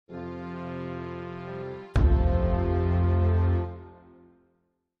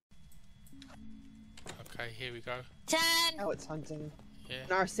Okay, here we go. 10. Now it's hunting. Yeah.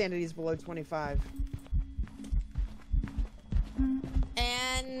 And our sanity is below 25.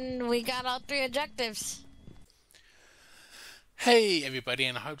 And we got all 3 objectives. Hey everybody,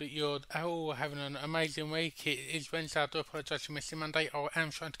 and I hope that you're all having an amazing week. It is Wednesday. I do apologise for missing Monday. I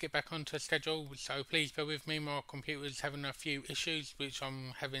am trying to get back onto schedule, so please bear with me. My computer's having a few issues which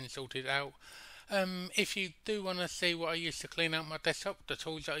I'm having sorted out. If you do want to see what I use to clean out my desktop, the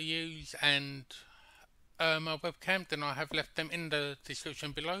tools that I use, and my webcam, then I have left them in the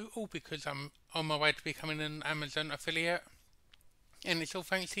description below, all because I'm on my way to becoming an Amazon affiliate, and it's all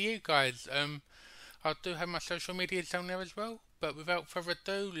thanks to you guys. I do have my social media down there as well, but without further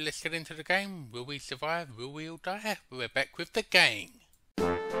ado, let's get into the game. Will we survive? Will we all die? We're back with the game.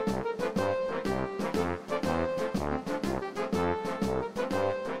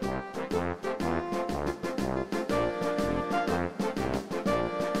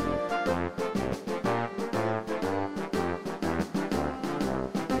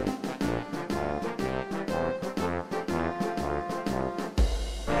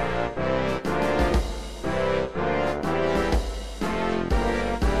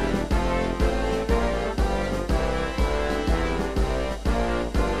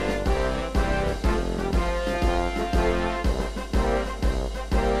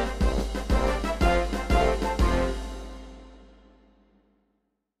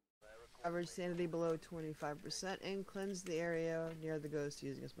 Average sanity below 25% and cleanse the area near the ghost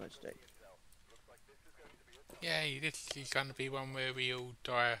using a smudge stick. Yay, this is going to be one where we all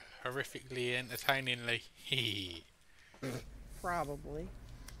die horrifically entertainingly. Probably.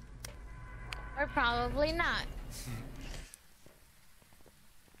 Or probably not.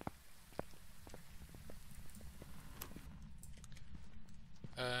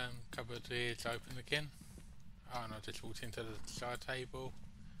 Cupboard is open again. Oh, and I just walked into the side table.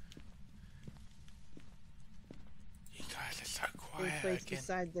 You guys are so quiet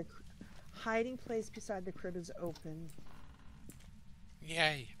again. Hiding place beside the crib is open.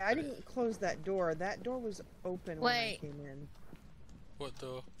 Yay. I didn't close that door. That door was open when I came in. What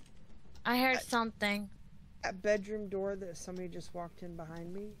door? I heard something. That bedroom door that somebody just walked in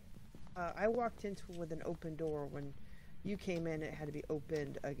behind me. I walked into it with an open door. When you came in, it had to be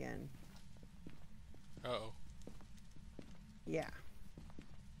opened again. Uh-oh. Yeah.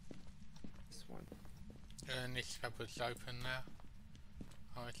 This one. And this cupboard's open now.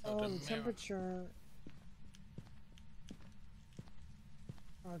 Oh, it's not a mirror. Temperature.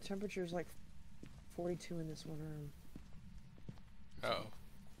 Temperature is like 42 in this one room. Uh-oh.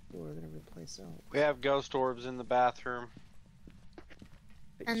 We're gonna replace out. We have ghost orbs in the bathroom.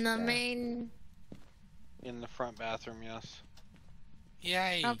 And the main... In the front bathroom, yes.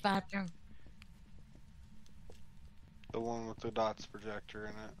 Yay! Oh, bathroom. The one with the dots projector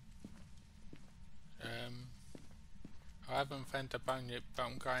in it. I haven't found the bone yet, but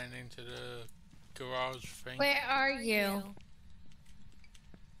I'm going into the garage thing. Where are you?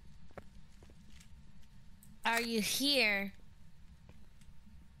 Are you here?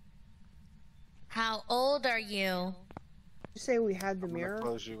 How old are you? You say we had the I'm mirror? gonna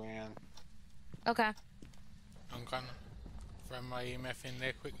close you in. Okay. I'm gonna throw my EMF in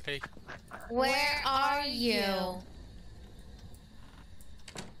there quickly. Where are you?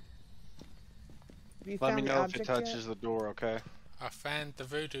 Let me know if it touches the door, okay? I found the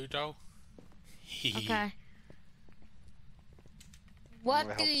voodoo doll. Okay.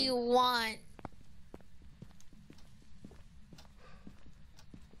 What do you want?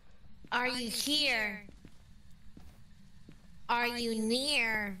 Are you here? Are you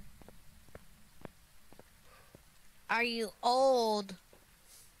near? Are you old?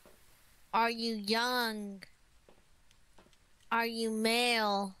 Are you young? Are you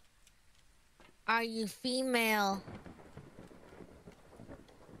male? Are you female?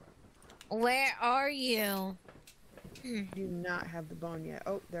 Where are you? Do not have the bone yet.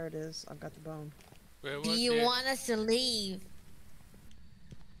 Oh, there it is. I've got the bone. Where Do was you it? want us to leave?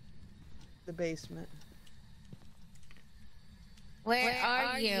 The basement. Where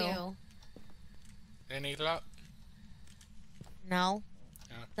are you? Any luck? No.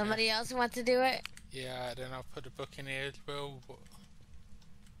 Okay. Somebody else want to do it? Yeah, then I'll put a book in here as well.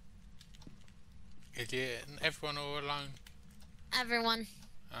 Is it everyone all alone? Everyone.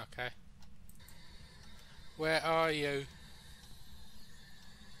 Okay. Where are you?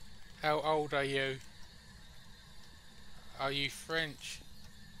 How old are you? Are you French?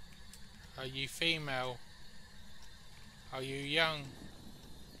 Are you female? Are you young?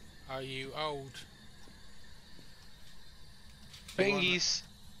 Are you old? Fingies.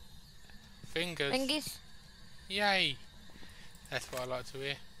 Fingers. Fingies? Yay! That's what I like to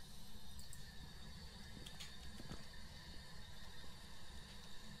hear.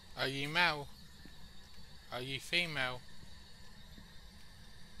 Are you male? Are you female?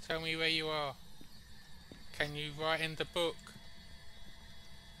 Tell me where you are. Can you write in the book?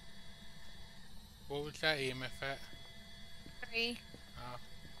 What was that EMF at? 3. Oh.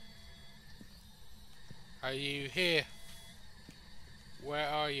 Are you here? Where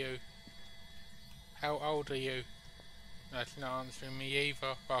are you? How old are you? That's not answering me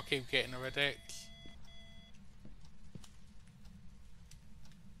either, but I'll keep getting a red X.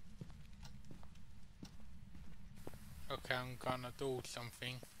 Okay, I'm gonna do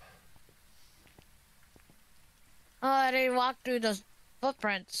something. Oh, I didn't walk through those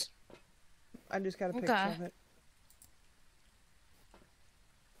footprints. I just got a picture Okay. of it.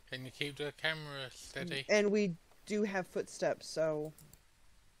 Can you keep the camera steady? And we do have footsteps, so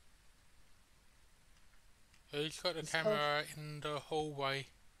Who's got the It's camera in the hallway?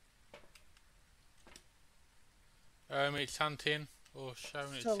 It's hunting or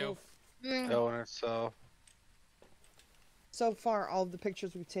showing So- itself. Showing itself. so far all the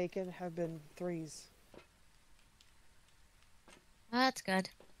pictures we've taken have been 3s. That's good.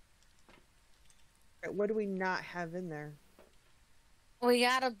 Right, what do we not have in there? We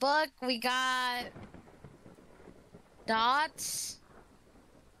got a book. We got dots.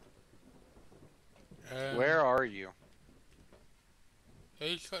 Where are you?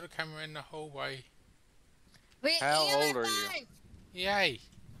 Who's got the camera in the hallway? How old are you? Yay!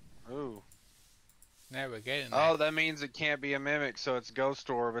 Ooh. Now we're getting there. Oh, that means it can't be a mimic, so it's ghost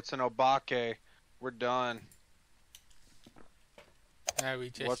orb. It's an obake. We're done. Now we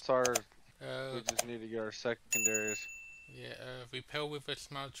just What's our... we just need to get our secondaries. yeah, repel with a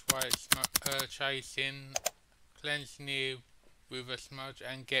smudge while chasing, cleanse near with a smudge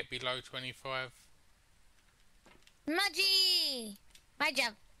and get below 25. Smudgy! My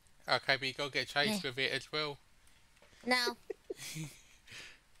jump. Okay, but you gotta get chased with it as well. No.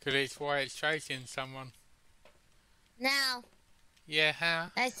 Cause it's why it's chasing someone. No. Yeah, huh?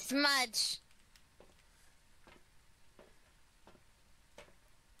 That's smudge.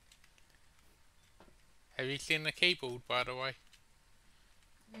 Have you seen the keyboard, by the way?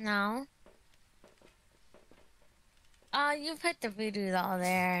 No. Oh, you put the voodoo doll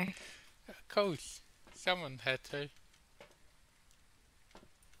there. Of course. Someone had to.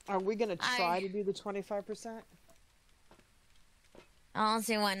 Are we gonna try I- to do the 25%? I don't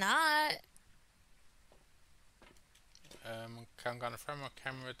see why not. I'm gonna throw my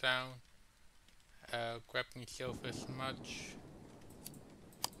camera down. Grab myself a smudge.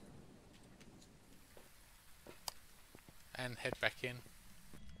 And head back in.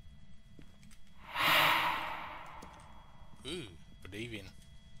 Ooh, good evening.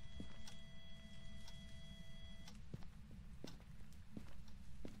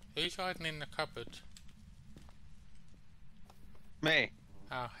 Who's hiding in the cupboard? Me.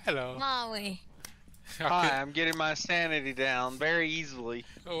 Oh, hello. Molly. Hi, I'm getting my sanity down very easily.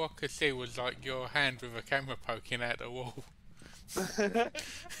 All I could see was like your hand with a camera poking out the wall. Who's in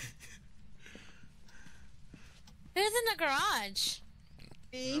the garage?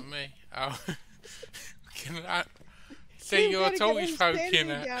 Not me. Oh. Can I see You've your gotta get torch him poking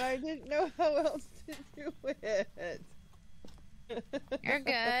standing out? down. I didn't know how else to do it. You're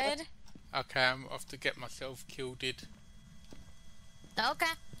good. Okay, I'm off to get myself killed. Okay.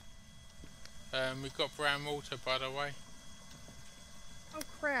 We've got brown water, by the way. Oh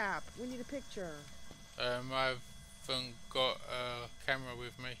crap! We need a picture. I haven't got a camera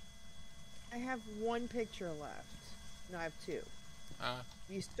with me. I have one picture left. No, I have 2. Uh,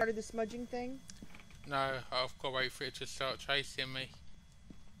 You started the smudging thing? no, I've got to wait for it to start chasing me.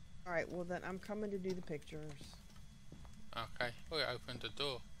 Alright, well then I'm coming to do the pictures. Okay, oh, it opened the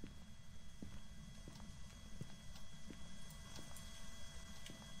door.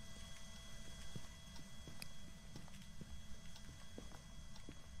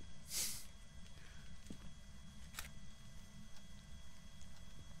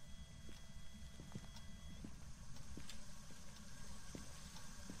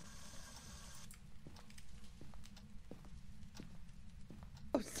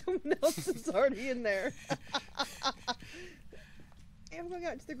 Oh, someone else is already in there. I'm going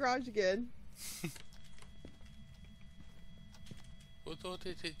out to the garage again. What door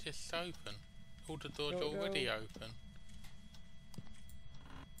did it just open? All the doors Don't already know. open.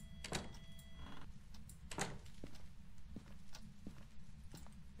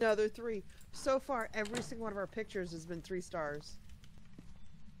 No, they're 3. So far, every single one of our pictures has been 3 stars.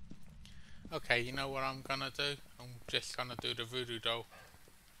 Okay, you know what I'm gonna do? I'm just gonna do the voodoo doll.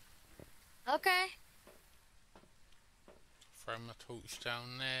 Okay. Throw my torch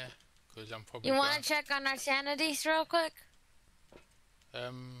down there, because I'm probably You want to check on our sanities real quick?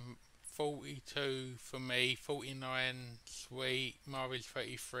 42 for me, 49 Sweet, Mari's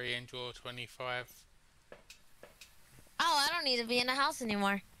 33 and you're 25. Oh, I don't need to be in the house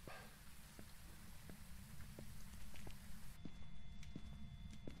anymore.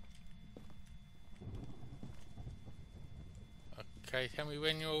 Okay, tell me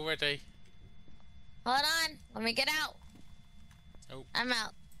when you're ready. Hold on, let me get out. Oh. I'm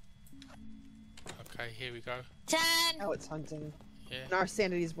out. Okay, here we go. 10. Oh, it's hunting. Yeah. And our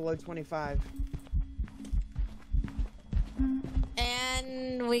sanity is below 25.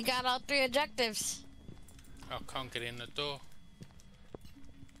 And we got all 3 objectives. I can't get in the door.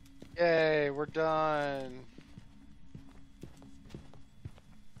 Yay, we're done.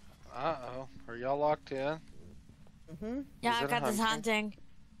 Uh-oh. Are y'all locked in? Mm-hmm. Yeah, Is I it got this hunting? hunting.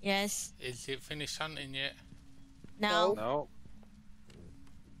 Yes. Is it finished hunting yet? No. No.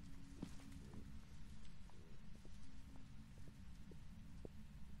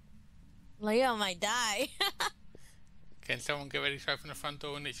 Leo might die. Can someone get ready to open the front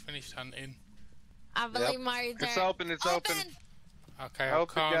door when it's finished hunting? I believe Mari's there. It's open, it's open. Okay, I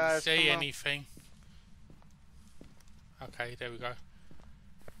Open, can't guys, see come on. anything. Okay, there we go.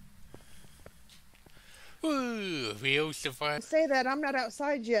 Woo! We all survived. Say that, I'm not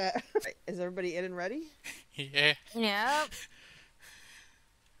outside yet. Is everybody in and ready? Yeah. Yep.